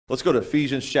Let's go to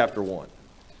Ephesians chapter 1.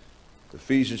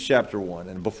 Ephesians chapter 1.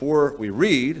 And before we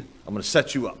read, I'm going to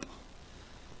set you up.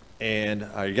 And you're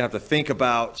going to have to think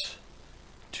about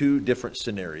two different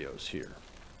scenarios here.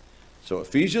 So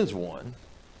Ephesians 1.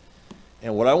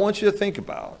 And what I want you to think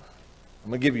about,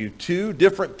 I'm going to give you two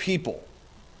different people.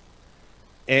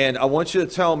 And I want you to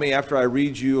tell me, after I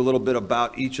read you a little bit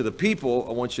about each of the people,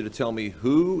 I want you to tell me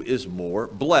who is more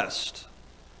blessed.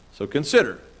 So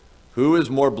consider, who is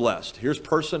more blessed? Here's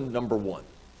person number one.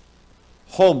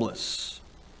 Homeless.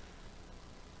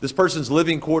 This person's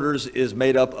living quarters is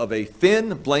made up of a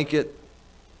thin blanket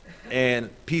and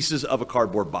pieces of a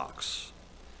cardboard box.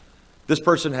 This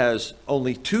person has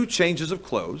only 2 changes of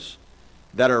clothes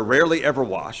that are rarely ever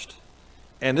washed.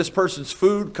 And this person's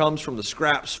food comes from the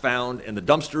scraps found in the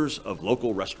dumpsters of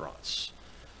local restaurants.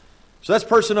 So that's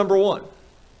person number one.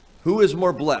 Who is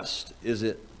more blessed? Is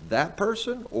it that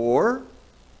person or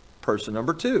person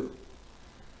number two?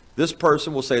 This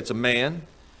person, will say it's a man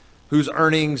whose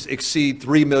earnings exceed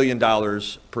 $3 million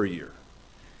per year.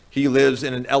 He lives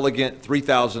in an elegant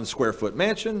 3,000 square foot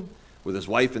mansion with his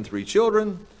wife and 3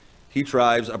 children. He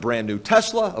drives a brand new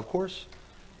Tesla, of course,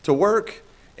 to work.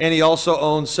 And he also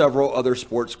owns several other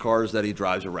sports cars that he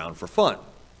drives around for fun.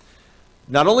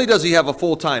 Not only does he have a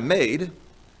full-time maid,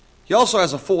 he also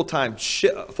has a full-time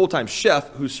chef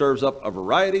who serves up a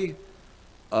variety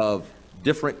of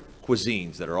different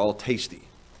cuisines that are all tasty.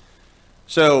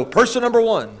 So person number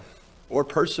one or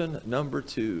person number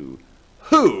two,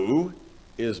 who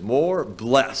is more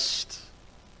blessed?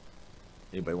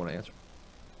 Anybody want to answer?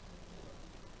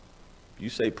 You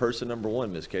say person number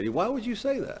one, Miss Katie. Why would you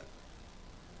say that?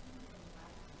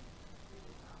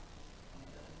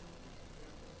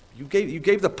 You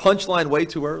gave the punchline way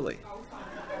too early.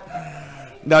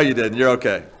 No, you didn't. You're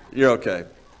okay. You're okay.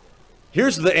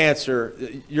 Here's the answer.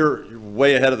 You're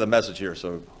way ahead of the message here,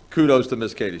 so kudos to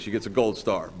Miss Katie. She gets a gold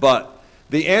star. But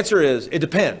the answer is, it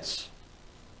depends.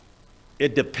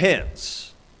 It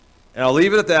depends. And I'll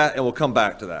leave it at that, and we'll come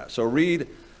back to that. So read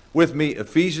with me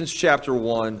Ephesians chapter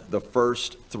 1, the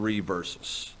first 3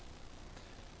 verses.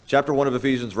 Chapter 1 of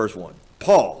Ephesians, verse 1.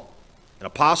 Paul, an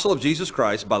apostle of Jesus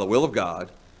Christ by the will of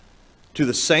God, to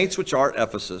the saints which are at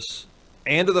Ephesus,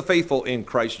 and to the faithful in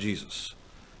Christ Jesus.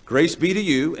 Grace be to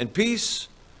you, and peace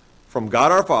from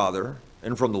God our Father,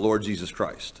 and from the Lord Jesus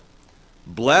Christ.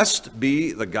 Blessed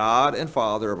be the God and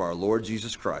Father of our Lord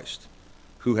Jesus Christ,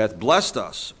 who hath blessed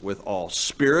us with all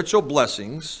spiritual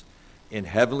blessings in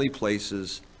heavenly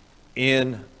places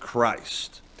in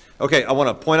Christ. Okay, I want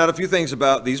to point out a few things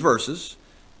about these verses,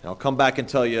 and I'll come back and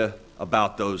tell you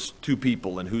about those two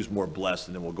people and who's more blessed,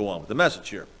 and then we'll go on with the message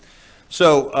here.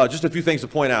 So just a few things to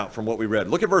point out from what we read.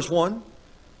 Look at verse 1.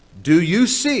 Do you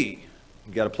see?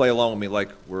 You got to play along with me like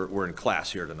we're in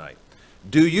class here tonight.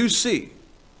 Do you see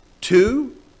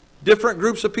 2 different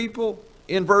groups of people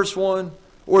in verse 1?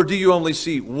 Or do you only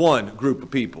see 1 group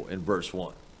of people in verse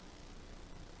 1?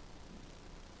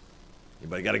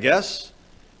 Anybody got a guess?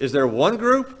 Is there 1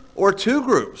 group or 2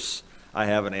 groups? I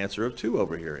have an answer of 2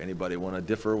 over here. Anybody want to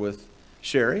differ with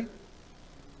Sherry?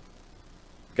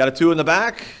 Got a 2 in the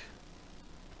back?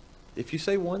 If you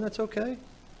say 1, that's okay.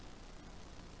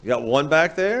 You got 1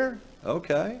 back there?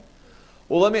 Okay.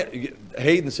 Well,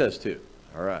 Hayden says 2.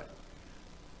 All right.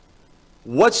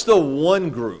 What's the 1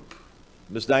 group?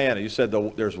 Miss Diana, you said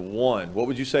there's 1. What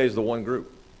would you say is the 1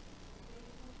 group?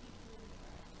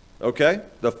 Okay.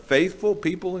 The faithful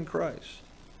people in Christ.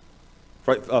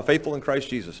 Faithful in Christ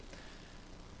Jesus.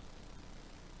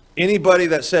 Anybody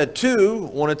that said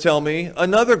 2 want to tell me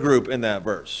another group in that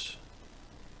verse?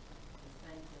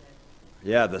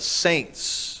 Yeah, the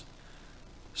saints.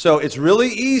 So it's really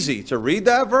easy to read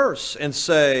that verse and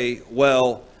say,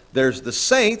 well, there's the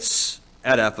saints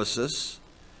at Ephesus,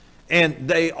 and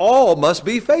they all must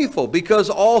be faithful because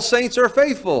all saints are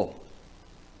faithful.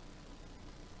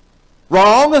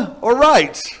 Wrong or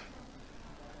right?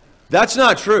 That's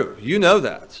not true. You know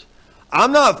that.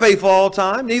 I'm not faithful all the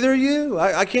time. Neither are you.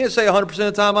 I can't say 100% of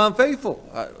the time I'm faithful.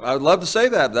 I would love to say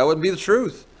that, but that wouldn't be the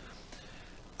truth.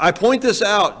 I point this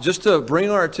out just to bring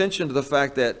our attention to the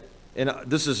fact that, and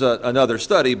this is another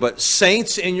study, but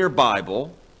saints in your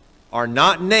Bible are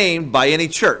not named by any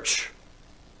church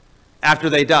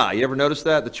after they die. You ever notice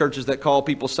that? The churches that call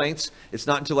people saints, it's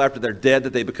not until after they're dead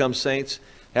that they become saints.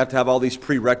 They have to have all these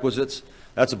prerequisites.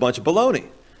 That's a bunch of baloney.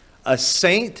 A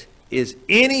saint is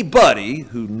anybody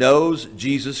who knows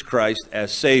Jesus Christ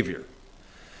as Savior.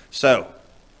 So,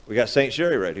 we got Saint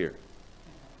Sherry right here.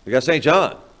 We got Saint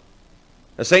John.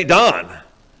 St. Don,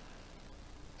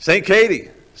 St. Katie,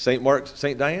 St. Mark,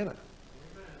 St. Diana.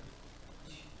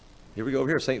 Here we go over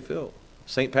here, St. Phil,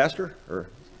 St. Pastor, or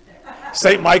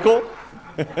St. Michael.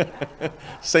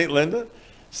 St. Linda,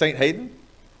 St. Hayden,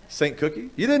 St. Cookie.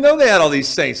 You didn't know they had all these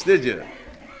saints, did you?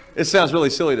 It sounds really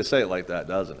silly to say it like that,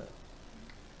 doesn't it?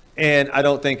 And I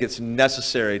don't think it's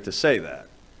necessary to say that.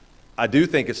 I do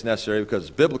think it's necessary because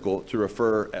it's biblical to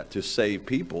refer to saved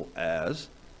people as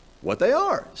what they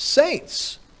are,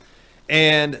 saints.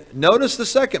 And notice the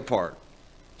second part.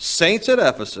 Saints at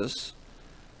Ephesus,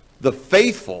 the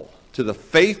faithful, to the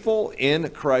faithful in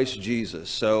Christ Jesus.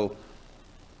 So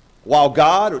while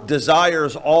God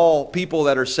desires all people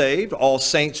that are saved, all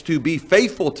saints to be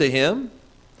faithful to him,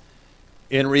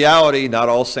 in reality, not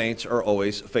all saints are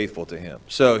always faithful to him.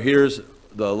 So here's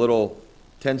the little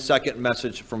 10-second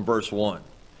message from verse 1.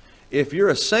 If you're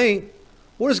a saint,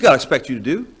 what does God expect you to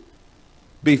do?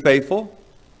 Be faithful.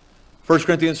 1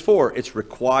 Corinthians 4, it's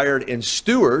required in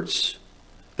stewards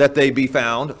that they be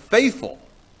found faithful.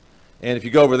 And if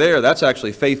you go over there, that's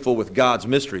actually faithful with God's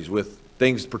mysteries, with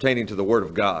things pertaining to the Word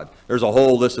of God. There's a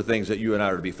whole list of things that you and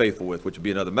I are to be faithful with, which would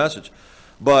be another message.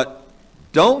 But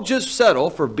don't just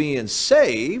settle for being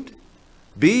saved.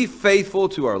 Be faithful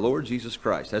to our Lord Jesus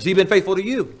Christ. Has he been faithful to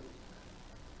you?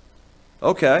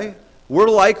 Okay. We're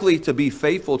likely to be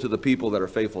faithful to the people that are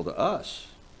faithful to us.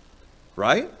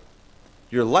 Right?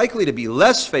 You're likely to be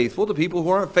less faithful to people who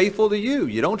aren't faithful to you.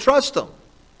 You don't trust them.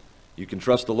 You can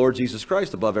trust the Lord Jesus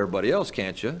Christ above everybody else,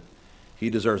 can't you? He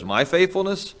deserves my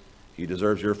faithfulness. He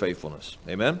deserves your faithfulness.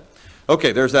 Amen?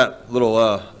 Okay, there's that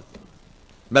little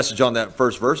message on that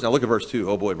first verse. Now look at verse 2.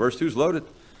 Oh boy, verse 2 is loaded.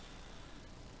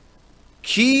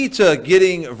 Key to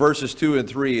getting verses 2 and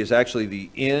 3 is actually the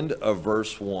end of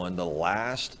verse 1, the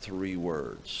last three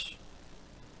words.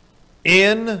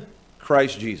 In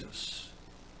Christ Jesus.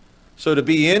 So to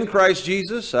be in Christ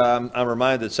Jesus, I'm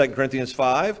reminded of 2 Corinthians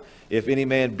 5. If any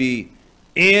man be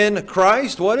in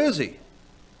Christ, what is he?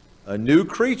 A new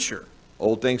creature.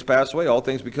 Old things pass away, all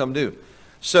things become new.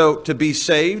 So to be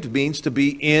saved means to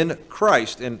be in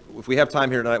Christ. And if we have time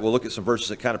here tonight, we'll look at some verses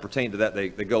that kind of pertain to that. They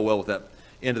go well with that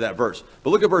end of that verse.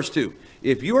 But look at verse 2.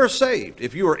 If you are saved,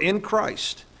 if you are in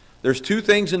Christ, there's two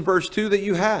things in verse 2 that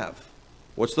you have.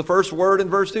 What's the first word in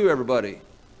verse 2, everybody?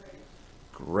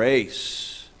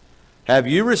 Grace. Have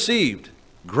you received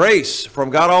grace from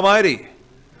God Almighty?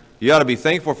 You ought to be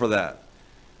thankful for that.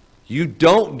 You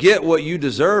don't get what you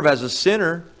deserve as a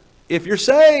sinner if you're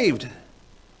saved.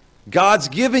 God's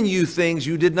given you things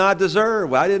you did not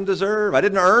deserve. I didn't deserve. I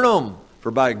didn't earn them.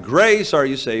 For by grace are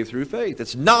you saved through faith.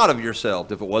 It's not of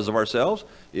yourself. If it was of ourselves,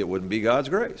 it wouldn't be God's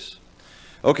grace.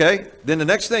 Okay, then the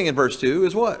next thing in verse 2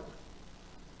 is what?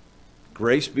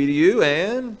 Grace be to you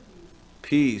and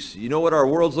peace. You know what our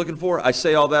world's looking for? I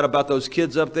say all that about those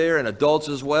kids up there and adults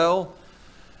as well.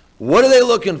 What are they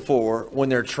looking for when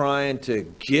they're trying to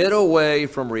get away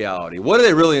from reality? What are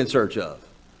they really in search of?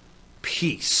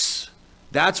 Peace.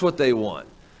 That's what they want.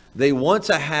 They want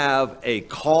to have a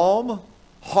calm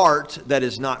heart that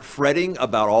is not fretting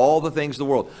about all the things of the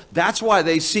world. That's why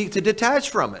they seek to detach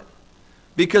from it.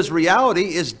 Because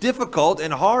reality is difficult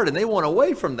and hard, and they want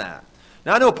away from that.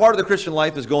 Now, I know part of the Christian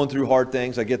life is going through hard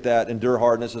things. I get that. Endure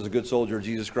hardness as a good soldier of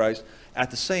Jesus Christ.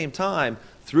 At the same time,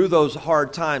 through those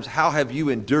hard times, how have you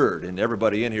endured? And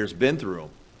everybody in here has been through them.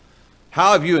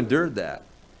 How have you endured that?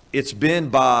 It's been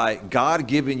by God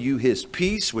giving you his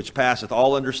peace, which passeth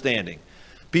all understanding.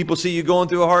 People see you going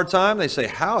through a hard time, they say,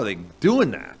 how are they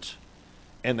doing that?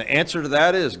 And the answer to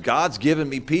that is, God's given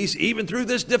me peace even through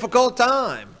this difficult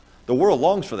time. The world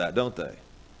longs for that, don't they?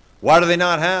 Why do they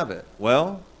not have it?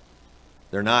 Well,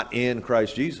 they're not in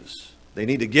Christ Jesus. They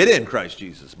need to get in Christ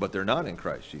Jesus, but they're not in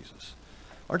Christ Jesus.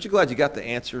 Aren't you glad you got the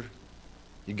answer?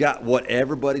 You got what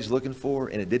everybody's looking for,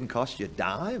 and it didn't cost you a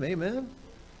dime? Amen?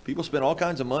 People spend all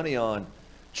kinds of money on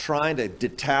trying to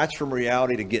detach from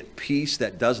reality to get peace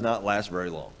that does not last very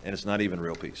long, and it's not even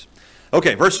real peace.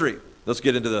 Okay, verse 3. Let's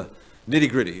get into the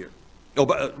nitty-gritty here. Oh,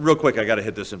 but real quick, I got to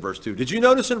hit this in verse 2. Did you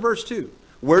notice in verse 2,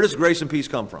 where does grace and peace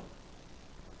come from?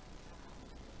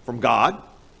 From God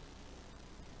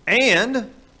and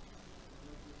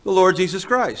the Lord Jesus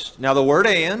Christ. Now, the word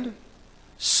 "and"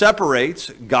 separates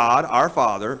God, our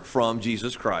Father, from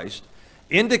Jesus Christ,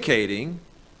 indicating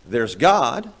there's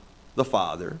God, the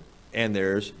Father, and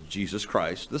there's Jesus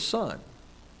Christ, the Son.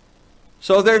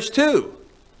 So there's two.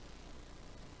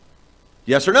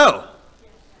 Yes or no?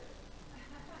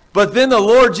 But then the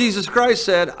Lord Jesus Christ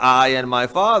said, I and my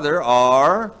Father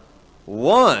are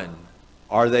one.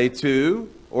 Are they two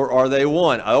or are they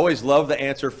one? I always love the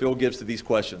answer Phil gives to these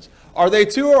questions. Are they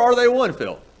two or are they one,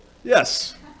 Phil?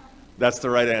 Yes. That's the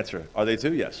right answer. Are they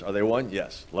two? Yes. Are they one?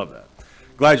 Yes. Love that.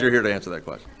 Glad you're here to answer that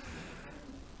question.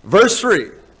 Verse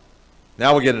 3.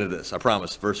 Now we'll get into this. I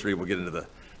promise. Verse 3, we'll get into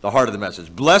The heart of the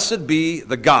message. Blessed be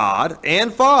the God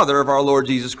and Father of our Lord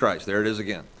Jesus Christ. There it is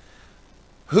again.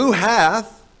 Who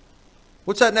hath,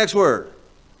 what's that next word?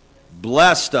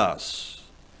 Blessed us.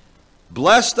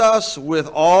 Blessed us with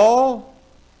all,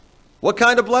 what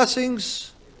kind of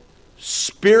blessings?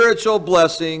 Spiritual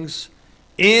blessings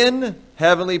in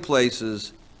heavenly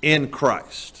places in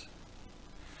Christ.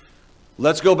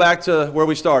 Let's go back to where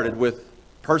we started with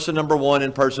person number one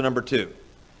and person number two.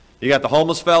 You got the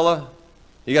homeless fella,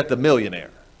 you got the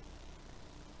millionaire.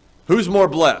 Who's more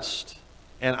blessed?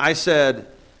 And I said,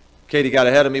 Katie got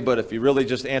ahead of me, but if you really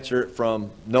just answer it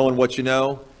from knowing what you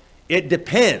know, it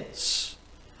depends.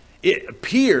 It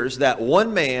appears that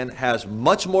one man has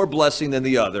much more blessing than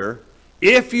the other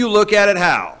if you look at it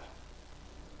how?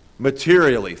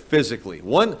 Materially, physically.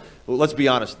 Well, let's be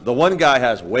honest, the one guy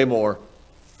has way more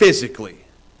physically.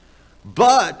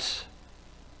 But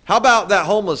how about that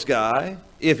homeless guy?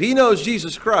 If he knows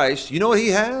Jesus Christ, you know what he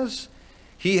has?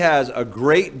 He has a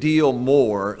great deal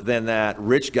more than that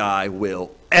rich guy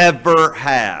will ever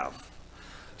have.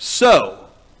 So,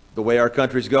 the way our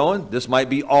country's going, this might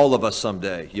be all of us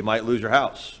someday. You might lose your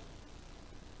house.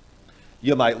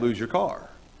 You might lose your car.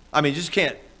 I mean, you just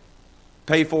can't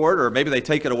pay for it, or maybe they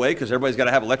take it away because everybody's got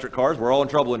to have electric cars. We're all in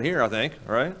trouble in here, I think,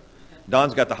 right?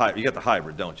 Don's got the hybrid. You got the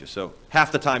hybrid, don't you? So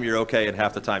half the time you're okay and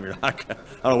half the time you're not. I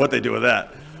don't know what they do with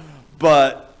that.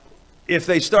 But if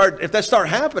that start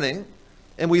happening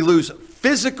and we lose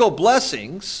physical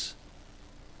blessings,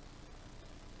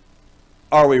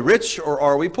 are we rich or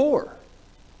are we poor?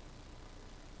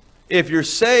 If you're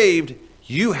saved,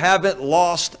 you haven't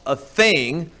lost a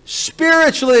thing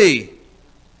spiritually.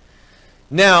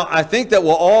 Now, I think that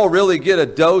we'll all really get a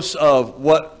dose of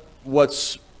what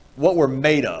we're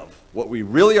made of, what we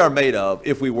really are made of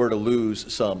if we were to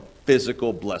lose some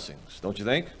physical blessings. Don't you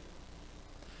think?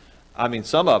 I mean,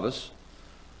 some of us,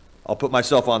 I'll put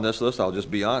myself on this list, I'll just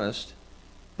be honest.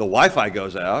 The Wi-Fi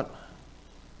goes out.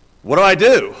 What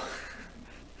do?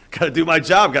 Got to do my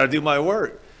job, got to do my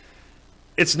work.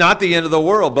 It's not the end of the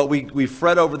world, but we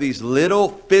fret over these little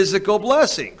physical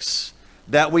blessings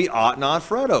that we ought not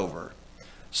fret over.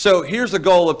 So here's the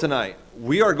goal of tonight.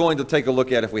 We are going to take a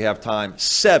look at, if we have time,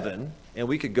 7, and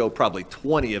we could go probably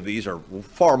 20 of these or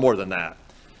far more than that.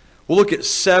 We'll look at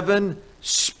 7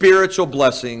 spiritual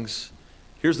blessings.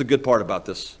 Here's the good part about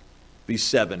these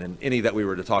 7 and any that we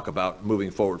were to talk about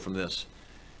moving forward from this.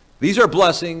 These are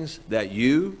blessings that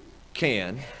you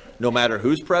can, no matter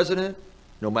who's president,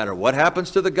 no matter what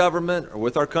happens to the government or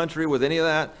with our country, with any of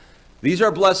that, these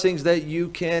are blessings that you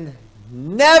can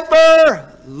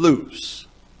never lose.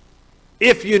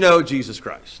 If you know Jesus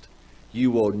Christ, you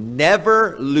will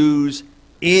never lose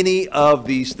any of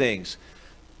these things.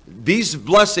 These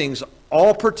blessings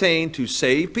all pertain to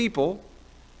saved people,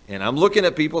 and I'm looking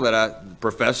at people that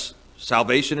profess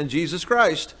salvation in Jesus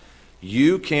Christ.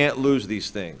 You can't lose these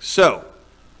things. So,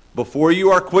 before you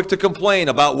are quick to complain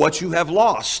about what you have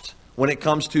lost when it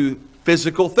comes to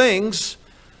physical things,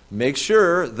 make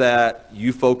sure that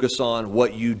you focus on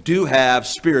what you do have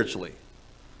spiritually.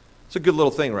 It's a good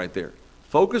little thing right there.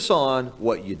 Focus on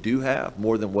what you do have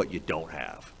more than what you don't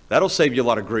have. That'll save you a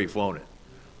lot of grief, won't it?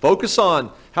 Focus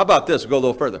on, how about this? We'll go a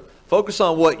little further. Focus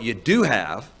on what you do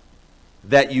have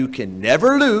that you can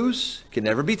never lose, can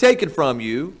never be taken from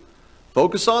you.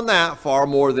 Focus on that far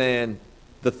more than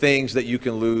the things that you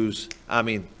can lose. I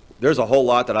mean, there's a whole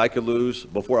lot that I could lose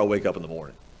before I wake up in the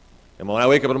morning. And when I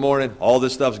wake up in the morning, all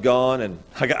this stuff's gone, and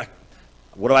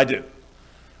what do?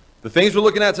 The things we're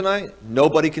looking at tonight,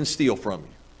 nobody can steal from you.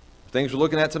 Things we're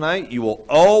looking at tonight, you will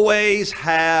always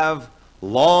have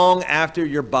long after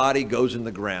your body goes in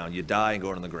the ground. You die and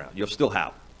go in the ground. You'll still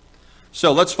have them.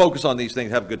 So let's focus on these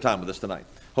things. Have a good time with this tonight.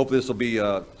 Hopefully this will be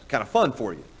kind of fun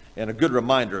for you and a good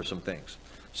reminder of some things.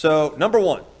 So number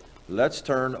 1, let's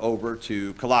turn over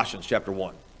to Colossians chapter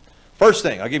 1. First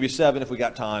thing, I'll give you 7 if we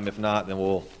got time. If not, then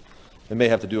we may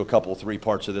have to do a couple, 3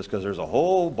 parts of this because there's a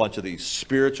whole bunch of these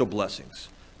spiritual blessings.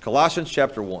 Colossians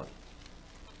chapter 1.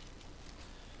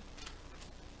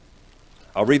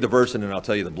 I'll read the verse and then I'll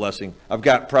tell you the blessing. I've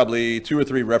got probably 2 or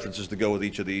 3 references to go with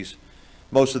each of these.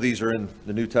 Most of these are in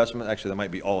the New Testament. Actually, they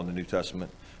might be all in the New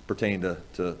Testament, pertaining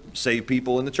to save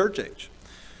people in the church age.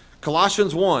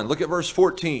 Colossians 1, look at verse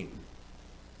 14.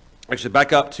 Actually,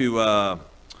 back up to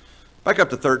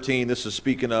 13. This is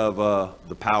speaking of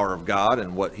the power of God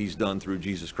and what he's done through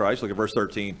Jesus Christ. Look at verse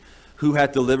 13. Who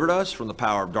hath delivered us from the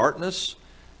power of darkness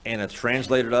and hath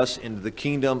translated us into the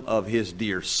kingdom of his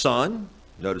dear Son.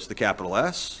 Notice the capital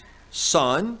S.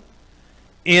 Son,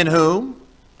 in whom,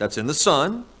 that's in the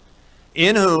Son,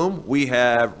 in whom we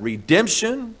have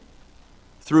redemption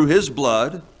through his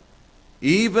blood,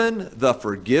 even the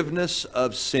forgiveness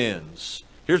of sins.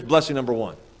 Here's blessing number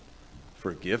one.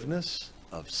 Forgiveness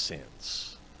of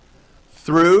sins.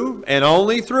 Through and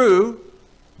only through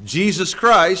Jesus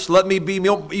Christ. Let me be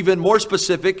even more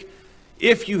specific.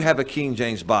 If you have a King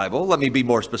James Bible, let me be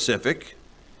more specific.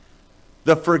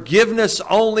 The forgiveness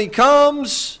only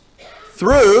comes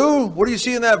through, what do you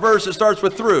see in that verse that starts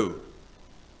with through?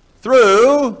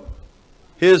 Through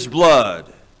his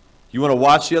blood. You want to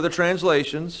watch the other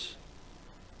translations?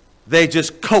 They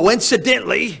just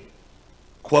coincidentally,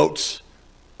 quote,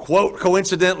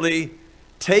 coincidentally,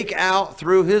 take out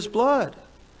through his blood.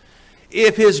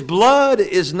 If his blood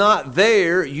is not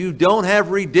there, you don't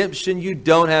have redemption, you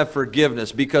don't have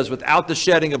forgiveness. Because without the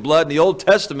shedding of blood in the Old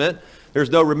Testament, there's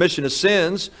no remission of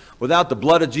sins. Without the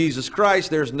blood of Jesus Christ,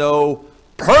 there's no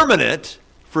permanent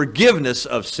forgiveness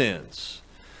of sins.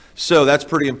 So that's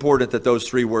pretty important that those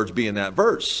three words be in that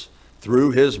verse.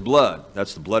 Through his blood.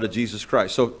 That's the blood of Jesus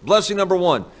Christ. So blessing number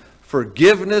one,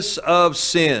 forgiveness of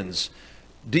sins.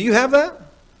 Do you have that?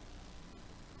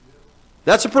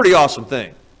 That's a pretty awesome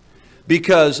thing.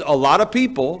 Because a lot of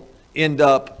people end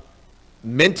up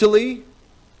mentally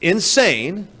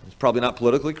insane. It's probably not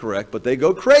politically correct, but they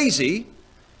go crazy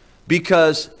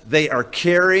because they are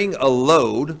carrying a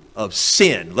load of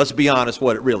sin. Let's be honest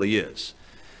what it really is.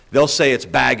 They'll say it's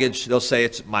baggage. They'll say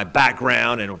it's my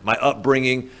background and my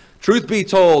upbringing. Truth be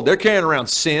told, they're carrying around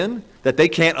sin that they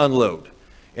can't unload.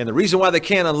 And the reason why they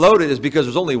can't unload it is because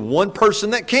there's only one person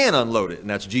that can unload it, and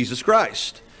that's Jesus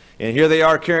Christ. And here they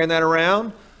are carrying that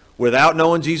around without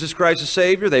knowing Jesus Christ as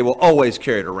Savior. They will always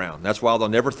carry it around. That's why they'll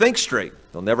never think straight.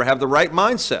 They'll never have the right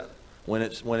mindset when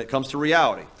it comes to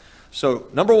reality. So,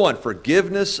 number one,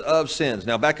 forgiveness of sins.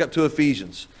 Now back up to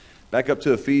Ephesians. Back up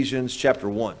to Ephesians chapter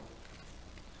 1.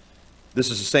 This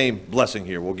is the same blessing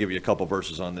here. We'll give you a couple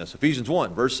verses on this. Ephesians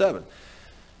 1, verse 7.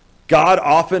 God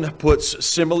often puts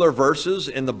similar verses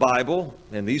in the Bible,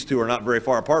 and these two are not very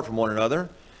far apart from one another.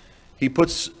 He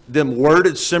puts them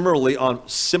worded similarly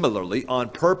on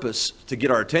purpose to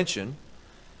get our attention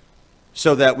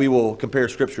so that we will compare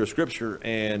Scripture to Scripture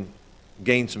and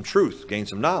gain some truth, gain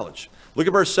some knowledge. Look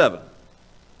at verse 7.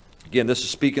 Again, this is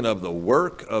speaking of the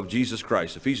work of Jesus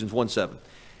Christ. Ephesians 1, 7.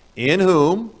 In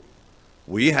whom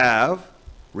we have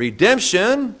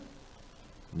redemption.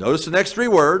 Notice the next three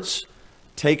words,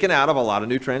 taken out of a lot of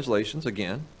new translations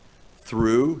again,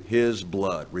 through his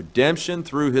blood. Redemption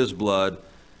through his blood.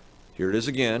 Here it is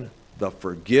again. The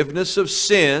forgiveness of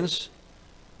sins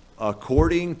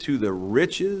according to the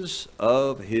riches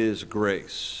of his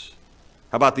grace.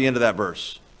 How about the end of that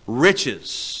verse?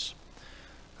 Riches.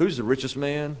 Who's the richest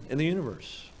man in the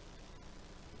universe?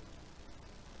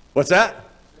 What's that?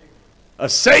 A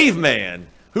saved man.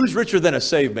 Who's richer than a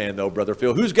saved man, though, Brother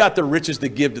Phil? Who's got the riches to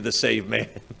give to the saved man?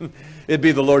 It'd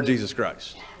be the Lord Jesus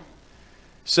Christ.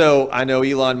 So I know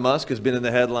Elon Musk has been in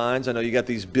the headlines. I know you got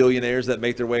these billionaires that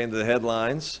make their way into the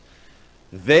headlines.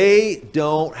 They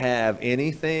don't have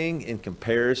anything in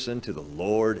comparison to the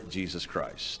Lord Jesus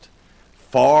Christ.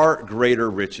 Far greater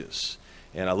riches.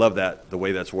 And I love that, the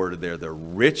way that's worded there. The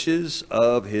riches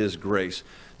of his grace.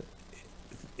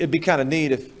 It'd be kind of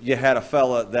neat if you had a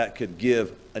fella that could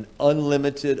give an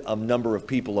unlimited number of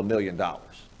people $1 million.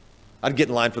 I'd get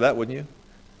in line for that, wouldn't you?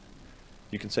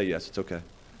 You can say yes. It's okay.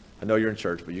 I know you're in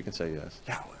church, but you can say yes.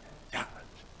 Yeah.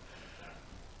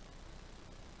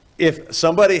 If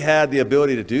somebody had the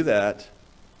ability to do that,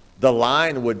 the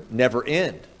line would never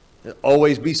end. There'd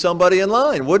always be somebody in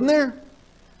line, wouldn't there?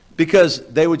 Because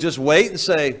they would just wait and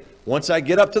say, once I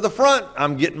get up to the front,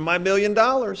 I'm getting my $1 million.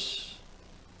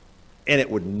 And it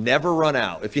would never run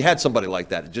out. If you had somebody like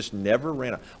that, it just never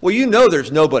ran out. Well, you know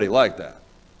there's nobody like that.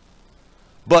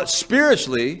 But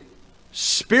spiritually,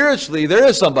 there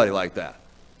is somebody like that.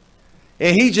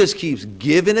 And he just keeps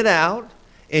giving it out,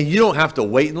 and you don't have to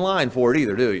wait in line for it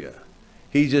either, do you?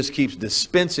 He just keeps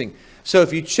dispensing. So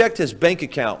if you checked his bank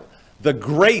account, the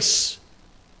grace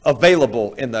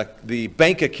available in the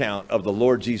bank account of the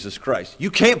Lord Jesus Christ, you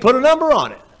can't put a number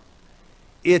on it.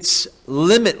 It's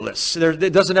limitless.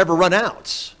 It doesn't ever run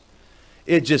out.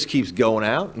 It just keeps going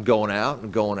out and going out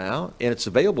and going out, and it's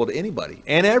available to anybody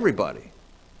and everybody.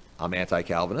 I'm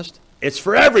anti-Calvinist. It's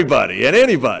for everybody and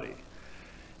anybody.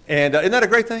 And isn't that a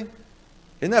great thing?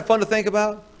 Isn't that fun to think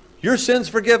about? Your sins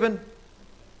forgiven.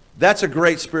 That's a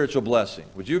great spiritual blessing.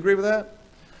 Would you agree with that?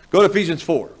 Go to Ephesians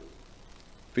 4.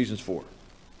 Ephesians 4.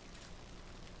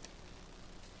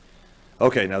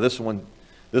 Okay, now this one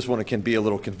can be a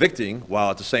little convicting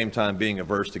while at the same time being a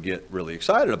verse to get really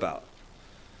excited about.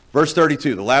 Verse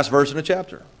 32, the last verse in the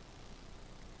chapter.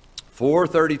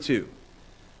 4:32.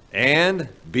 And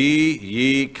be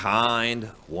ye kind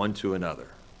one to another.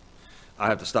 I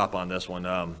have to stop on this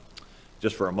one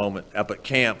just for a moment. Up at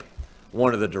camp,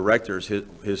 one of the directors,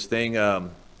 his thing,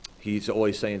 he's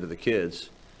always saying to the kids,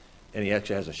 and he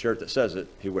actually has a shirt that says it,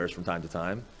 he wears from time to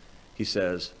time. He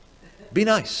says, be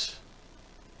nice.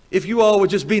 If you all would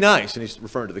just be nice. And he's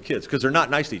referring to the kids because they're not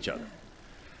nice to each other.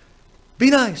 Be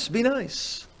nice, be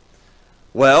nice.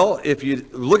 Well, if you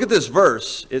look at this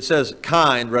verse, it says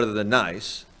kind rather than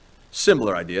nice.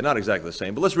 Similar idea, not exactly the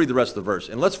same, but let's read the rest of the verse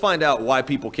and let's find out why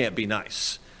people can't be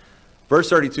nice. Verse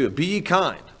 32, be ye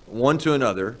kind one to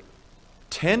another,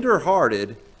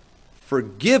 tender-hearted,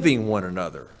 forgiving one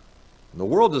another. The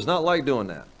world does not like doing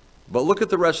that. But look at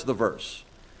the rest of the verse.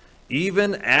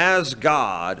 Even as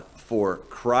God, for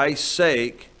Christ's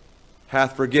sake,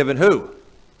 hath forgiven who?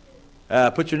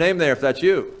 Put your name there if that's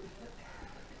you.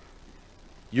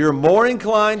 You're more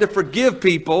inclined to forgive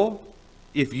people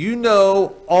if you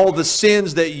know all the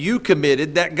sins that you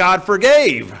committed that God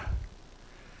forgave.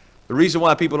 The reason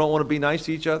why people don't want to be nice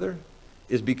to each other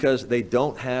is because they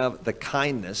don't have the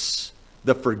kindness,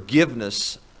 the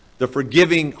forgiveness, the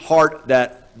forgiving heart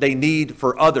that they need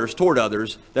for others, toward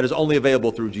others, that is only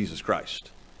available through Jesus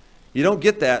Christ. You don't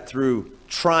get that through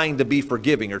trying to be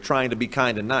forgiving or trying to be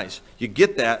kind and nice. You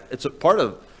get that, it's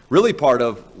really part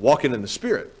of walking in the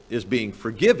Spirit, is being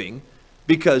forgiving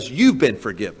because you've been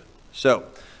forgiven. So,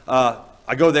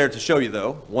 I go there to show you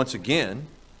though, once again,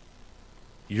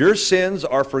 your sins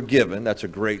are forgiven. That's a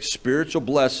great spiritual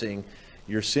blessing.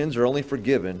 Your sins are only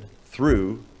forgiven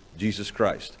through Jesus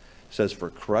Christ. It says, for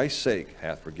Christ's sake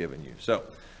hath forgiven you. So,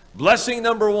 blessing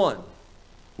number one.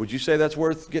 Would you say that's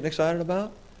worth getting excited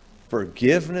about?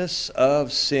 Forgiveness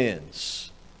of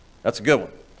sins. That's a good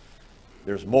one.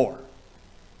 There's more.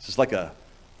 It's just like a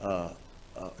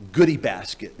goodie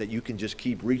basket that you can just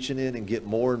keep reaching in and get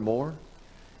more and more.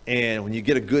 And when you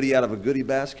get a goodie out of a goodie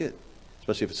basket,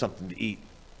 especially if it's something to eat,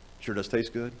 sure does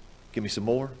taste good. Give me some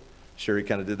more. Sherry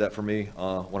kind of did that for me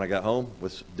when I got home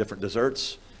with different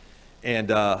desserts. And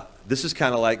this is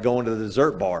kind of like going to the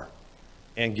dessert bar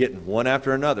and getting one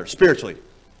after another, spiritually.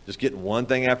 Just getting one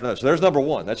thing after another. So there's number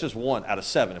one. That's just one out of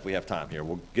 7 if we have time here.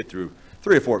 We'll get through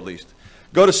 3 or 4 at least.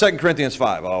 Go to 2 Corinthians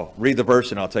 5. I'll read the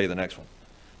verse and I'll tell you the next one.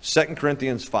 2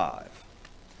 Corinthians 5.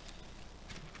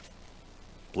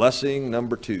 Blessing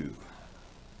number 2.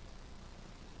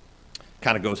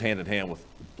 Kind of goes hand in hand with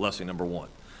blessing number 1.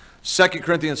 2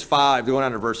 Corinthians 5, going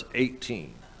on to verse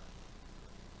 18.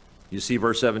 You see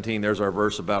verse 17, there's our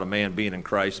verse about a man being in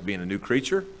Christ, being a new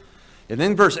creature. And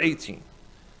then verse 18,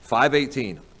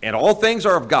 5:18, and all things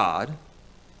are of God,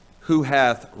 who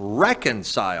hath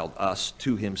reconciled us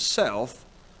to himself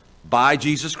by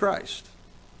Jesus Christ,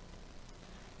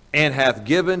 and hath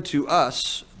given to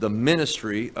us the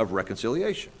ministry of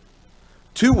reconciliation.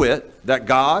 To wit, that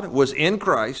God was in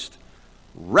Christ,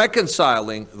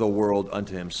 reconciling the world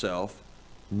unto himself,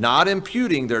 not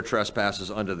imputing their trespasses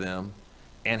unto them,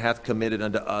 and hath committed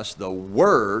unto us the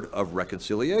word of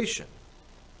reconciliation.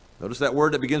 Notice that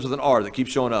word that begins with an R that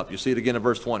keeps showing up. You see it again in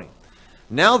verse 20.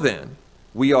 Now then,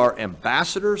 we are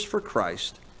ambassadors for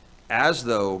Christ, as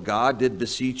though God did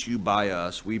beseech you by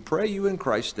us. We pray you in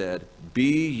Christ's stead,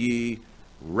 be ye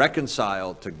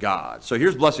reconciled to God. So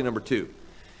here's blessing number 2.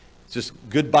 It's just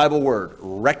good Bible word,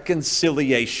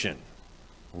 reconciliation.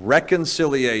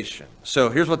 Reconciliation. So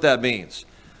here's what that means.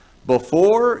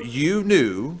 Before you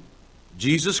knew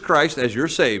Jesus Christ as your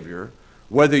Savior,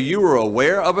 whether you were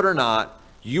aware of it or not,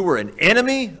 you were an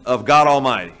enemy of God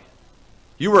Almighty.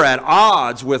 You were at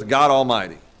odds with God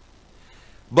Almighty.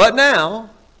 But now,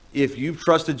 if you've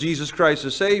trusted Jesus Christ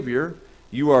as Savior,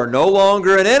 you are no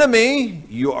longer an enemy.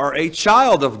 You are a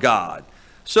child of God.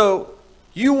 So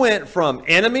you went from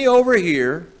enemy over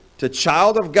here to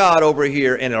child of God over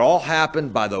here, and it all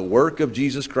happened by the work of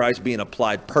Jesus Christ being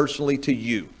applied personally to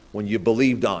you when you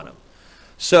believed on him.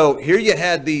 So here you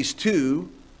had these two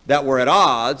that were at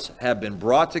odds, have been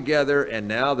brought together, and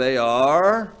now they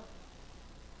are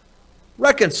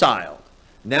reconciled.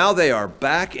 Now they are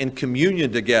back in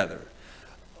communion together.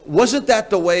 Wasn't that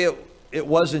the way it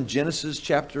was in Genesis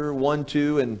chapter 1,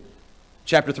 2, and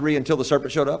chapter 3 until the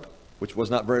serpent showed up, which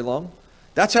was not very long?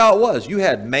 That's how it was. You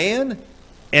had man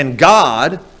and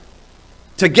God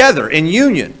together in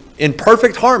union, in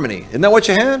perfect harmony. Isn't that what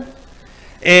you had?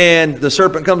 And the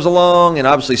serpent comes along, and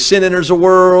obviously sin enters the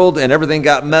world, and everything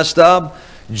got messed up.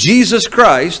 Jesus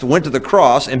Christ went to the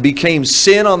cross and became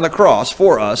sin on the cross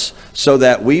for us so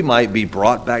that we might be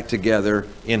brought back together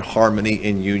in harmony,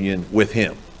 in union with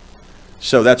him.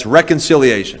 So that's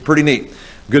reconciliation. Pretty neat.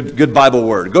 Good Bible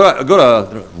word. Go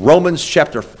to Romans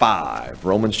chapter 5.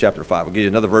 Romans chapter 5. I'll give you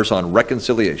another verse on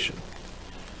reconciliation.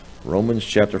 Romans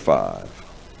chapter 5.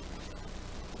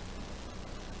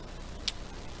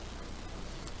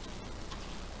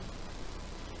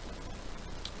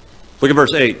 Look at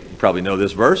verse 8. You probably know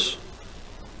this verse.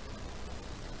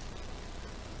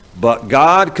 But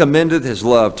God commendeth his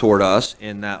love toward us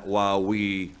in that while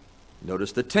we,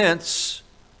 notice the tense,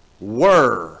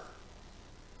 were.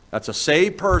 That's a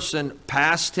saved person,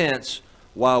 past tense.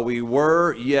 While we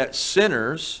were yet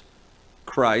sinners,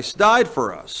 Christ died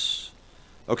for us.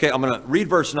 Okay, I'm going to read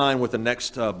verse 9 with the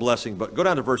next blessing, but go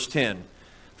down to verse 10.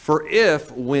 For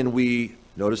if when we,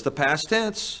 notice the past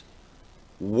tense,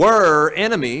 were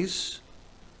enemies,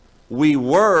 we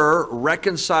were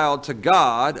reconciled to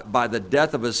God by the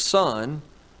death of his Son,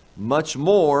 much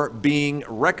more being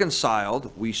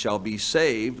reconciled, we shall be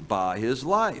saved by his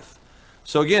life.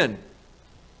 So again,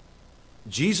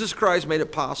 Jesus Christ made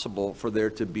it possible for there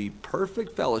to be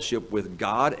perfect fellowship with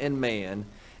God and man,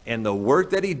 and the work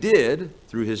that he did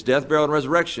through his death, burial, and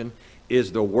resurrection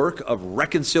is the work of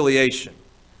reconciliation.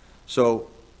 So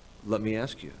let me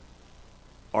ask you,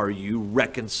 are you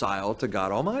reconciled to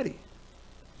God Almighty?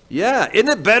 Yeah, isn't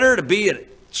it better to be a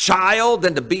child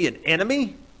than to be an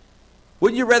enemy?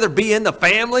 Wouldn't you rather be in the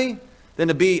family than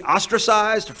to be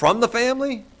ostracized from the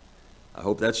family? I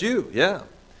hope that's you, yeah.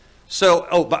 So,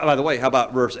 oh, by the way, how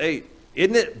about verse 8?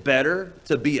 Isn't it better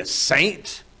to be a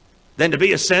saint than to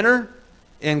be a sinner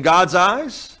in God's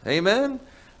eyes? Amen?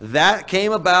 That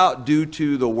came about due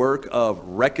to the work of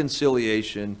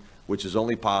reconciliation, which is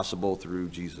only possible through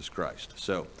Jesus Christ.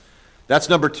 So, that's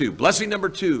number 2. Blessing number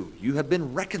 2, you have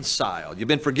been reconciled. You've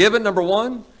been forgiven, number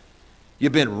 1.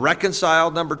 You've been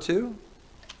reconciled, number 2.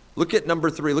 Look at number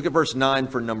 3. Look at verse 9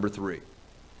 for number 3.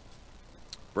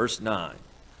 Verse 9.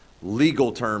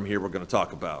 Legal term here we're going to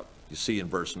talk about. You see in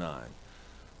verse 9.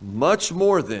 Much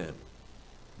more then,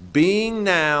 being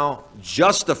now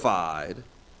justified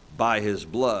by his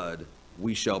blood,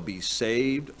 we shall be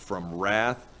saved from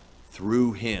wrath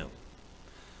through him.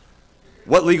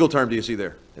 What legal term do you see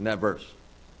there in that verse?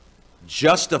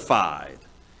 Justified.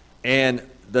 And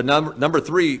the number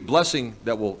 3 blessing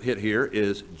that we'll hit here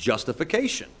is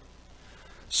justification.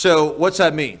 So what's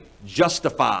that mean?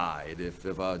 Justified.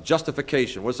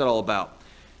 Justification, what's that all about?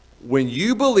 When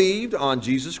you believed on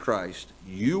Jesus Christ,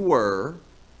 you were,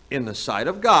 in the sight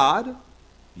of God,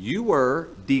 you were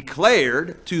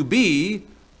declared to be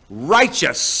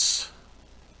righteous.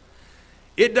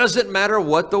 It doesn't matter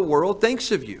what the world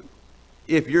thinks of you.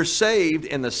 If you're saved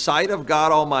in the sight of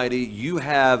God Almighty, you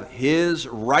have his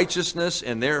righteousness,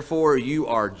 and therefore you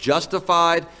are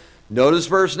justified. Notice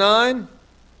verse 9.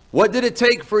 What did it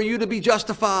take for you to be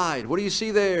justified? What do you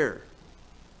see there?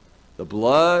 The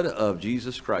blood of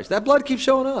Jesus Christ. That blood keeps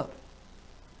showing up.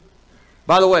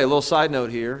 By the way, a little side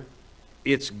note here.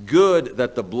 It's good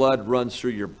that the blood runs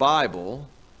through your Bible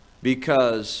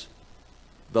because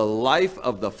the life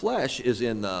of the flesh is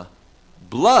in the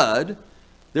blood.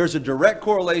 There's a direct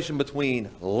correlation between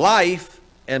life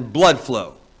and blood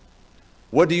flow.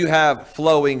 What do you have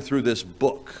flowing through this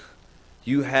book?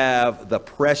 You have the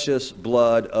precious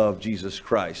blood of Jesus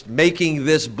Christ, making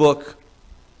this book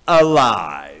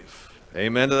alive.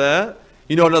 Amen to that?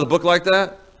 You know another book like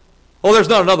that? Oh, there's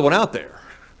not another one out there.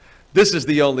 This is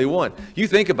the only one. You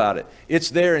think about it. It's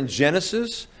there in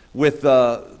Genesis with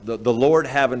the Lord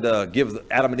having to give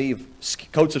Adam and Eve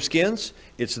coats of skins.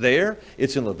 It's there.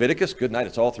 It's in Leviticus. Good night.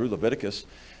 It's all through Leviticus.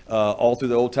 All through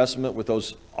the Old Testament with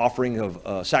those offering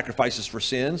of sacrifices for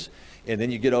sins. And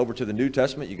then you get over to the New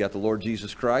Testament, you got the Lord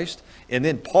Jesus Christ. And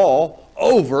then Paul,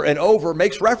 over and over,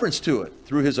 makes reference to it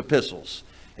through his epistles.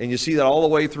 And you see that all the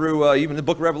way through, even the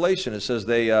book of Revelation. It says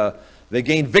they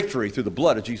gained victory through the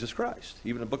blood of Jesus Christ,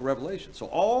 even in the book of Revelation. So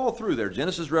all through there,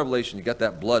 Genesis, Revelation, you got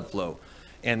that blood flow.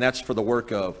 And that's for the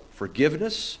work of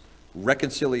forgiveness,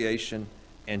 reconciliation,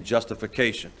 and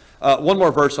justification. One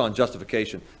more verse on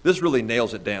justification. This really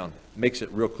nails it down, makes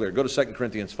it real clear. Go to 2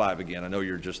 Corinthians 5 again. I know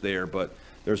you're just there, but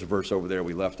there's a verse over there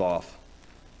we left off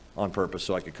on purpose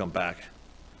so I could come back.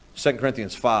 2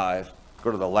 Corinthians 5,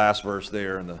 go to the last verse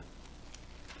there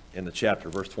in the chapter,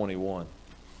 verse 21.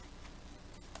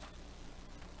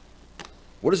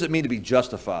 What does it mean to be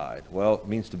justified? Well, it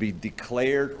means to be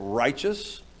declared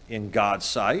righteous in God's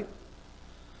sight.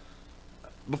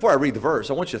 Before I read the verse,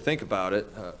 I want you to think about it.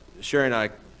 Sherry and I,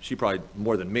 she probably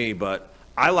more than me, but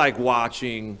I like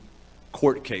watching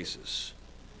court cases.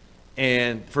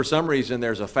 And for some reason,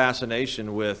 there's a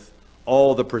fascination with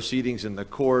all the proceedings in the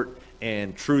court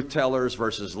and truth tellers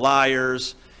versus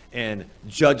liars and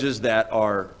judges that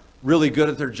are really good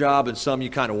at their job and some you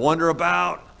kind of wonder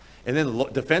about. And then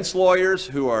defense lawyers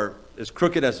who are as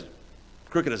crooked as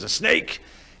a snake.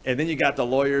 And then you got the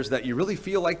lawyers that you really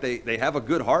feel like they have a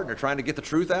good heart and they're trying to get the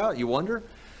truth out. You wonder.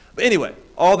 But anyway,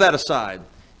 all that aside,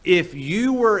 if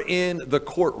you were in the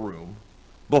courtroom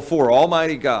before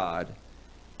Almighty God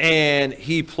and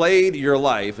he played your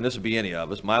life, and this would be any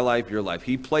of us, my life, your life.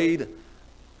 He played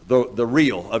the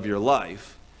reel of your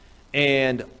life,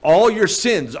 and all your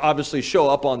sins obviously show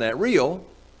up on that reel.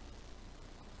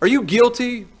 Are you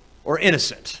guilty or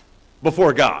innocent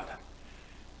before God?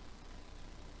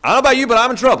 I don't know about you, but I'm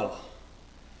in trouble.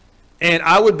 And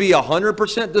I would be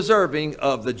 100% deserving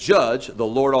of the judge, the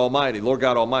Lord Almighty, Lord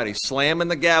God Almighty, slamming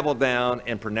the gavel down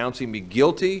and pronouncing me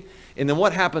guilty. And then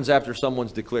what happens after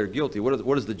someone's declared guilty? What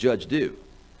does the judge do?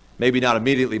 Maybe not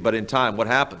immediately, but in time, what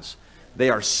happens?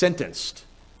 They are sentenced.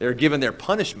 They're given their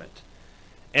punishment.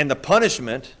 And the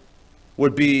punishment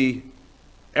would be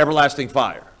everlasting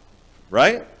fire,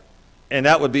 right? And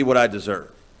that would be what I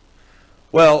deserve.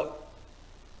 Well,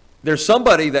 there's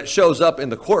somebody that shows up in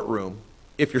the courtroom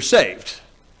if you're saved.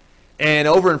 And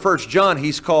over in 1 John,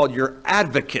 he's called your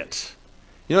advocate.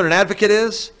 You know what an advocate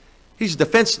is? He's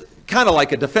kind of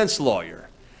like a defense lawyer.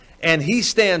 And he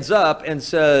stands up and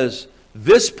says,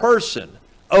 this person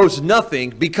owes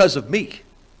nothing because of me.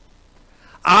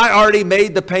 I already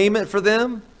made the payment for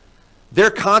them. Their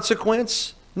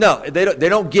consequence, no, they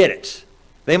don't get it.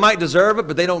 They might deserve it,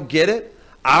 but they don't get it.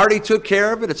 I already took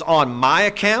care of it. It's on my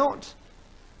account.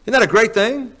 Isn't that a great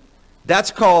thing?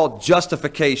 That's called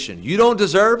justification. You don't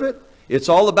deserve it. It's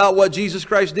all about what Jesus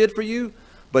Christ did for you,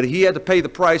 but he had to pay the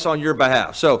price on your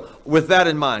behalf. So with that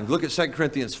in mind, look at 2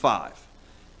 Corinthians 5.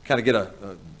 Kind of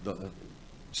get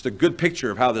just a good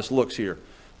picture of how this looks here.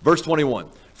 Verse 21,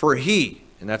 for he,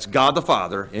 and that's God the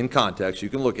Father, in context, you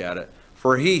can look at it,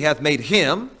 for he hath made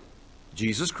him,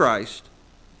 Jesus Christ,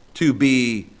 to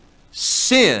be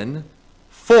sin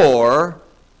for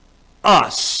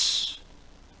us.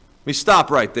 Let me stop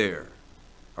right there.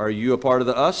 Are you a part of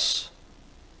the us?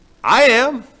 I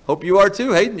am. Hope you are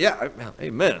too, Hayden. Yeah,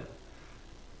 amen.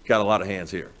 Got a lot of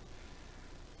hands here.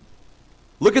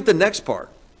 Look at the next part.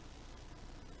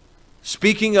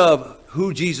 Speaking of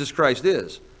who Jesus Christ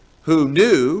is, who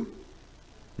knew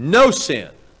no sin.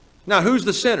 Now, who's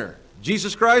the sinner?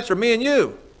 Jesus Christ or me and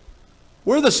you?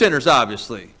 We're the sinners,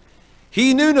 obviously.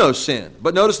 He knew no sin.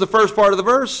 But notice the first part of the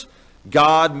verse.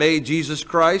 God made Jesus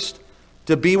Christ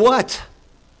to be what?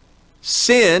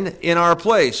 Sin in our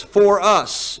place, for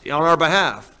us, on our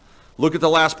behalf. Look at the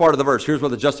last part of the verse. Here's where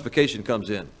the justification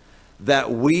comes in. That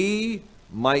we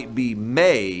might be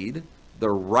made the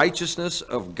righteousness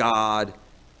of God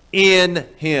in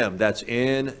him. That's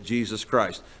in Jesus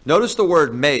Christ. Notice the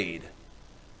word made.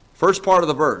 First part of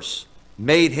the verse.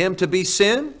 Made him to be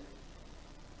sin.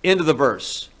 End of the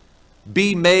verse.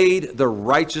 Be made the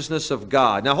righteousness of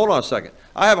God. Now hold on a second.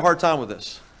 I have a hard time with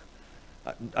this.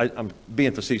 I'm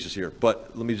being facetious here,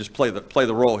 but let me just play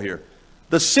the role here.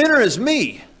 The sinner is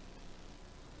me.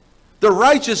 The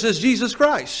righteous is Jesus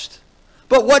Christ.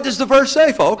 But what does the verse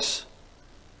say, folks?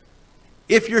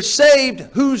 If you're saved,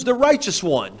 who's the righteous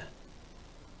one?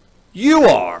 You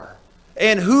are.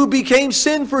 And who became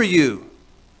sin for you?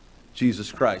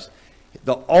 Jesus Christ.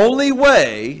 The only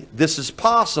way this is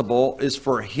possible is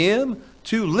for him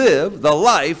to live the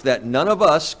life that none of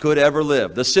us could ever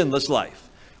live, the sinless life,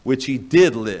 which he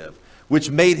did live, which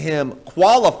made him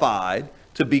qualified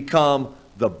to become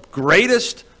the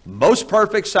greatest, most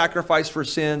perfect sacrifice for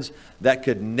sins that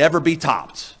could never be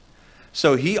topped.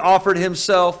 So he offered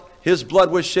himself, his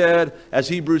blood was shed, as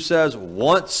Hebrews says,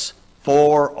 once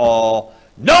for all.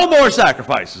 No more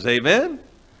sacrifices, amen?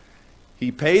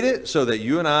 He paid it so that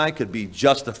you and I could be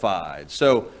justified.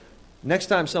 So next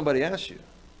time somebody asks you,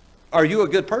 are you a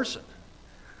good person?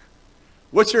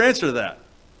 What's your answer to that?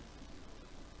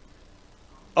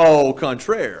 Au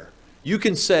contraire. You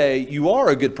can say you are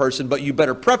a good person, but you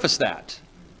better preface that.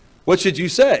 What should you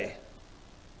say?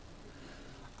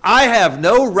 I have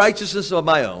no righteousness of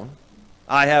my own.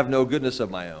 I have no goodness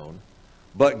of my own.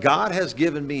 But God has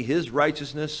given me his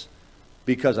righteousness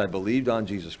because I believed on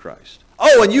Jesus Christ.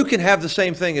 Oh, and you can have the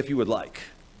same thing if you would like.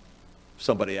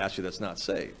 Somebody asks you that's not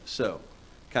saved. So,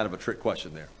 kind of a trick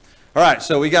question there. All right,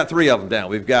 so we got three of them down.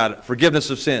 We've got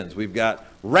forgiveness of sins. We've got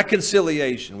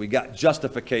reconciliation. We got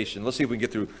justification. Let's see if we can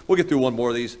get through. We'll get through one more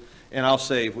of these, and I'll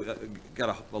save.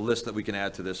 Got a list that we can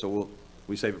add to this, so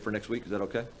we save it for next week. Is that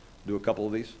okay? Do a couple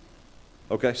of these.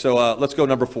 Okay, so let's go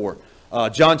number 4.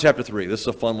 John chapter 3. This is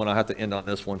a fun one. I have to end on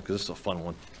this one because this is a fun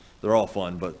one. They're all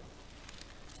fun, but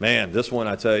man, this one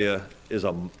I tell you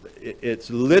it's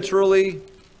literally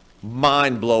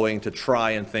mind-blowing to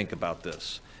try and think about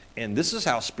this. And this is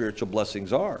how spiritual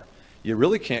blessings are. You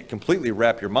really can't completely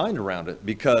wrap your mind around it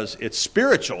because it's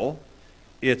spiritual.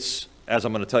 It's, as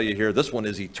I'm going to tell you here, this one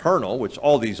is eternal, which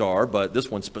all these are, but this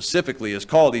one specifically is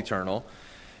called eternal.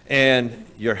 And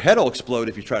your head will explode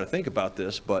if you try to think about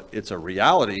this, but it's a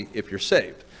reality if you're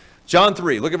saved. John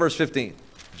 3, look at verse 15.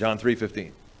 John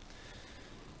 3:15.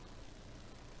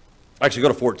 Actually, go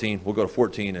to 14. We'll go to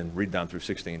 14 and read down through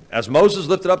 16. As Moses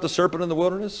lifted up the serpent in the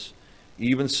wilderness,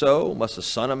 even so must the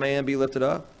Son of Man be lifted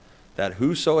up, that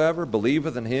whosoever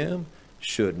believeth in him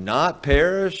should not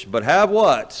perish, but have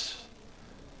what?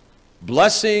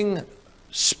 Blessing,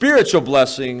 spiritual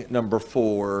blessing, number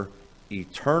 4,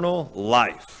 eternal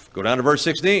life. Go down to verse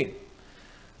 16.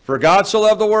 For God so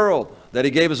loved the world, that he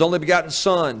gave his only begotten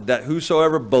Son, that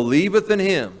whosoever believeth in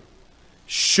him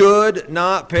should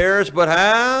not perish, but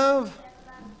have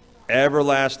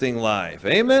everlasting life.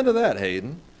 Amen to that,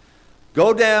 Hayden.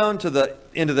 Go down to the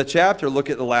end of the chapter, look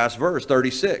at the last verse,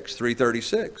 36,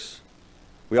 336.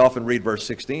 We often read verse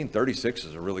 16. 36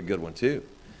 is a really good one too.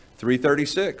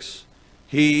 336.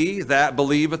 He that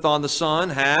believeth on the Son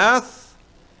hath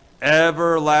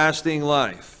everlasting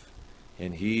life.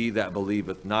 And he that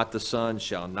believeth not the Son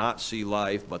shall not see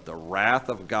life, but the wrath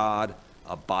of God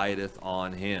abideth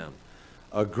on him.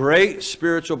 A great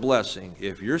spiritual blessing.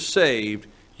 If you're saved,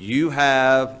 you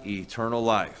have eternal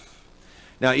life.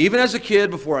 Now, even as a kid,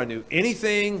 before I knew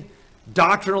anything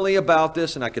doctrinally about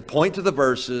this, and I could point to the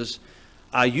verses,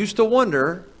 I used to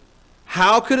wonder,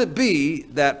 how could it be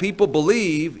that people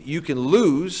believe you can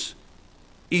lose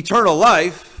eternal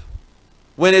life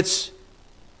when it's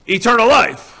eternal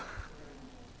life?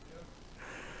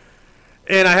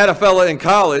 And I had a fella in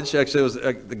college, actually it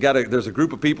was there's a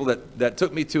group of people that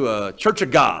took me to a Church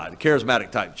of God,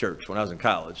 charismatic type church when I was in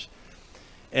college.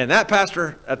 And that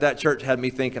pastor at that church had me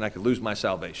thinking I could lose my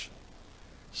salvation.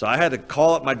 So I had to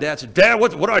call up my dad and say, Dad,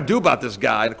 what do I do about this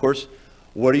guy? And of course,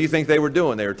 what do you think they were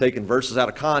doing? They were taking verses out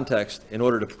of context in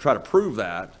order to try to prove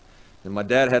that. And my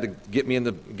dad had to get me in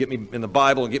the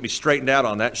Bible and get me straightened out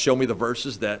on that, show me the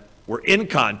verses that were in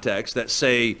context that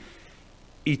say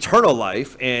eternal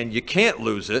life, and you can't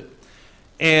lose it.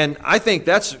 And I think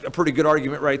that's a pretty good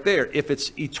argument right there. If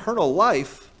it's eternal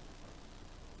life,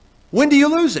 when do you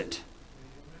lose it?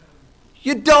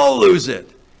 You don't lose it.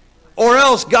 Or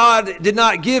else God did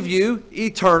not give you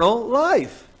eternal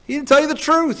life. He didn't tell you the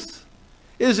truth.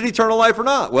 Is it eternal life or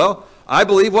not? Well, I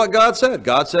believe what God said.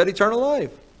 God said eternal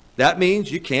life. That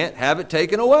means you can't have it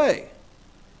taken away.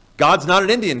 God's not an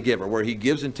Indian giver where he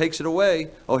gives and takes it away.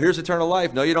 Oh, here's eternal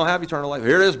life. No, you don't have eternal life.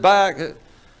 Here it is back.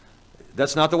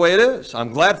 That's not the way it is.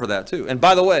 I'm glad for that too. And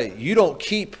by the way, you don't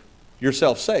keep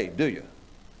yourself saved, do you?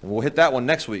 And we'll hit that one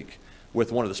next week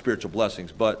with one of the spiritual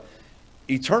blessings. But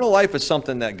eternal life is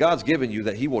something that God's given you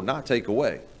that he will not take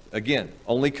away. Again,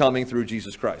 only coming through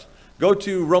Jesus Christ. Go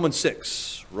to Romans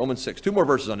 6. Romans 6. 2 more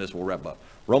verses on this. We'll wrap up.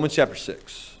 Romans chapter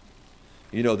 6.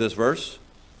 You know this verse.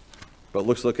 But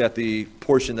let's look at the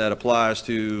portion that applies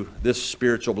to this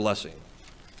spiritual blessing.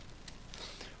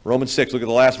 Romans 6, look at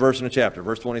the last verse in the chapter,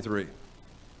 verse 23.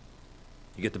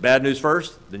 You get the bad news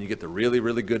first, then you get the really,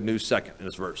 really good news second in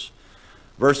this verse.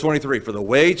 Verse 23, for the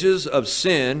wages of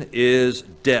sin is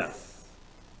death.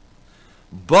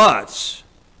 But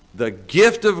the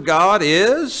gift of God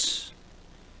is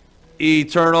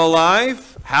eternal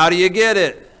life. How do you get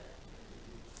it?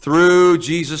 Through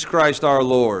Jesus Christ our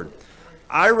Lord.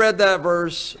 I read that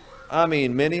verse,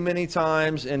 many, many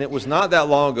times, and it was not that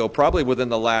long ago, probably within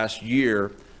the last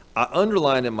year. I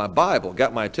underlined in my Bible,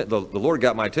 the Lord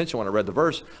got my attention when I read the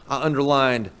verse. I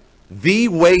underlined the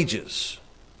wages,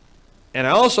 and I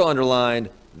also underlined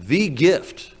the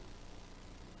gift.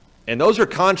 And those are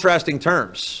contrasting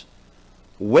terms.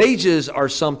 Wages are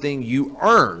something you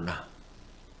earn.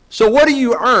 So what do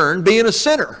you earn being a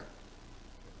sinner?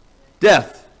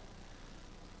 Death.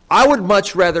 I would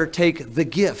much rather take the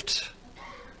gift.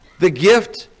 The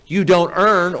gift you don't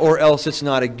earn, or else it's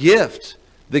not a gift.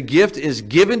 The gift is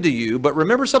given to you, but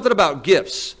remember something about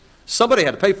gifts. Somebody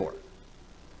had to pay for it.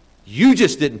 You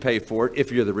just didn't pay for it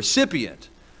if you're the recipient,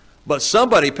 but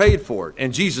somebody paid for it,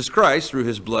 and Jesus Christ, through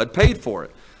his blood, paid for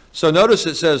it. So notice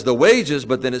it says the wages,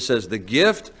 but then it says the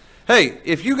gift. Hey,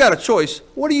 if you got a choice,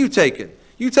 what are you taking?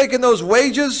 You taking those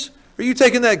wages, or are you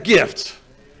taking that gift?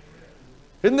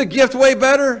 Isn't the gift way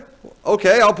better?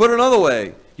 Okay, I'll put it another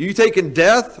way. You taking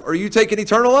death or are you taking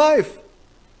eternal life?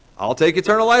 I'll take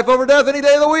eternal life over death any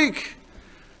day of the week.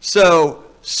 So,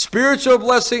 spiritual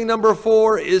blessing number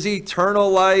 4 is eternal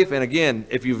life. And again,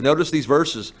 if you've noticed these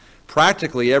verses,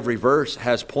 practically every verse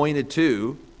has pointed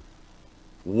to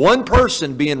one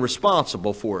person being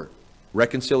responsible for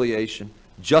reconciliation,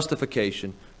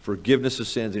 justification, forgiveness of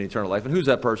sins, and eternal life. And who's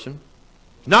that person?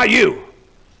 Not you.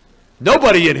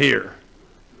 Nobody in here.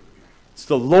 It's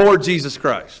the Lord Jesus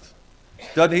Christ.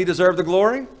 Doesn't he deserve the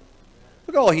glory?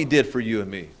 Look at all he did for you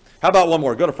and me. How about one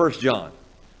more? Go to 1 John.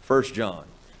 1 John.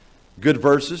 Good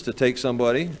verses to take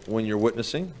somebody when you're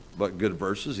witnessing, but good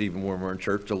verses even when we're in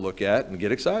church to look at and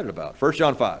get excited about. 1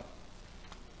 John 5.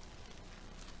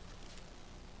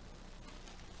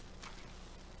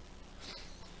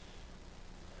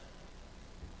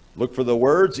 Look for the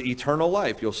words eternal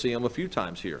life. You'll see them a few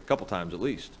times here, a couple times at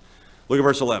least. Look at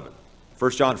verse 11.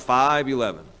 1 John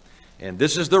 5:11. And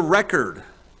this is the record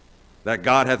that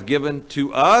God hath given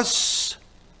to us,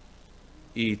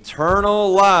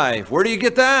 eternal life. Where do you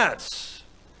get that?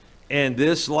 And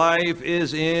this life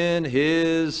is in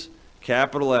his,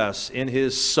 capital S, in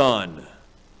his Son.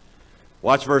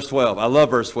 Watch verse 12. I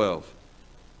love verse 12.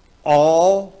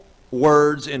 All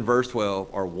words in verse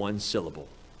 12 are one syllable.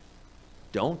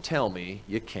 Don't tell me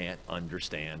you can't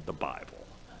understand the Bible.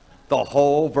 The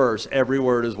whole verse, every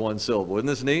word is one syllable. Isn't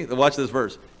this neat? Watch this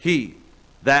verse. He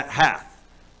that hath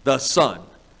the Son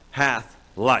hath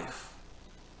life.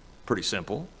 Pretty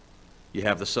simple. You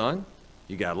have the Son,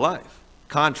 you got life.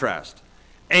 Contrast.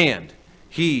 And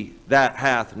he that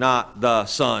hath not the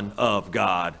Son of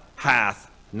God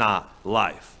hath not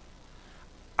life.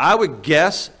 I would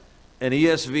guess an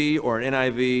ESV or an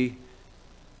NIV,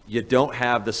 you don't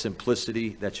have the simplicity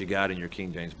that you got in your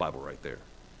King James Bible right there.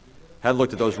 Hadn't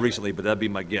looked at those recently, but that'd be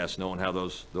my guess, knowing how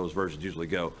those versions usually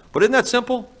go. But isn't that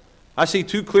simple? I see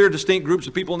two clear, distinct groups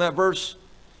of people in that verse.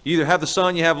 You either have the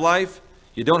Son, you have life.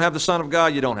 You don't have the Son of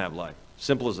God, you don't have life.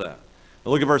 Simple as that.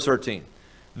 Now look at verse 13.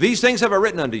 These things have I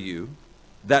written unto you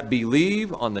that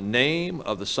believe on the name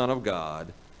of the Son of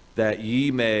God, that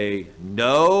ye may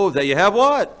know that you have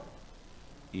what?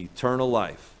 Eternal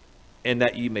life. And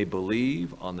that ye may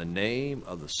believe on the name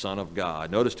of the Son of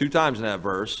God. Notice two times in that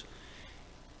verse,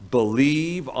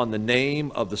 believe on the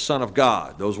name of the Son of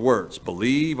God. Those words,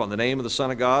 believe on the name of the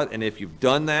Son of God. And if you've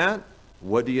done that,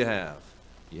 what do you have?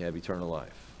 You have eternal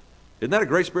life. Isn't that a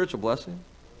great spiritual blessing?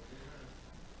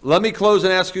 Let me close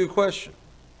and ask you a question.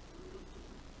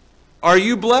 Are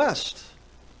you blessed?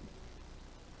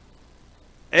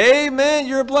 Amen.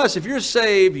 You're blessed. If you're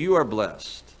saved, you are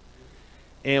blessed.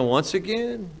 And once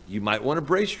again, you might want to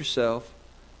brace yourself.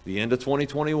 The end of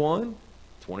 2021,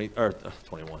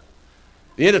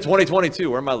 the end of 2022,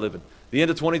 where am I living? The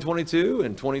end of 2022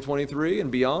 and 2023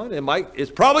 and beyond, it's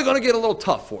probably going to get a little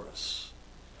tough for us.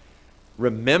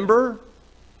 Remember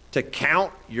to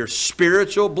count your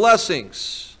spiritual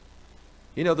blessings.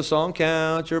 You know the song,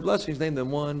 count your blessings, name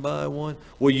them one by one.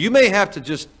 Well, you may have to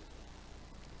just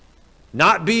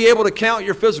not be able to count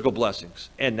your physical blessings,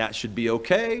 and that should be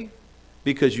okay,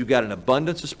 because you've got an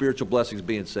abundance of spiritual blessings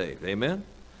being saved. Amen?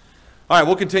 All right,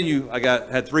 we'll continue.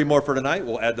 Had 3 more for tonight.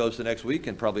 We'll add those to next week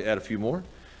and probably add a few more.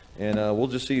 And we'll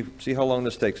just see how long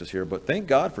this takes us here. But thank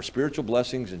God for spiritual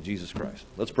blessings in Jesus Christ.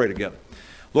 Let's pray together.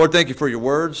 Lord, thank you for your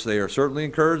words. They are certainly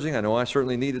encouraging. I know I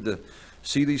certainly needed to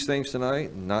see these things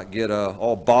tonight and not get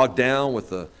all bogged down with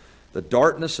the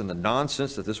darkness and the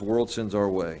nonsense that this world sends our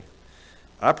way.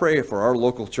 I pray for our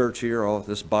local church here, all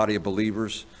this body of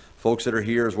believers, folks that are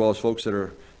here as well as folks that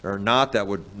are not, that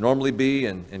would normally be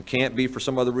and can't be for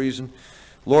some other reason.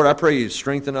 Lord, I pray you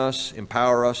strengthen us,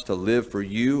 empower us to live for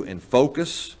you and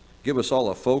focus. Give us all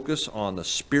a focus on the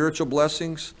spiritual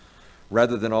blessings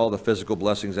rather than all the physical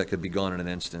blessings that could be gone in an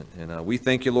instant. And we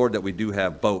thank you, Lord, that we do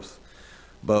have both.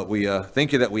 But we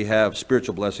thank you that we have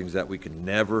spiritual blessings that we can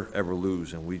never, ever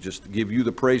lose. And we just give you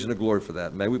the praise and the glory for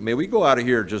that. May we go out of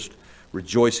here just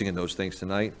rejoicing in those things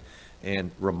tonight,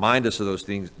 and remind us of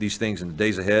these things in the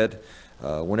days ahead,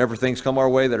 whenever things come our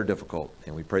way that are difficult.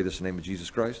 And we pray this in the name of Jesus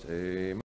Christ. Amen.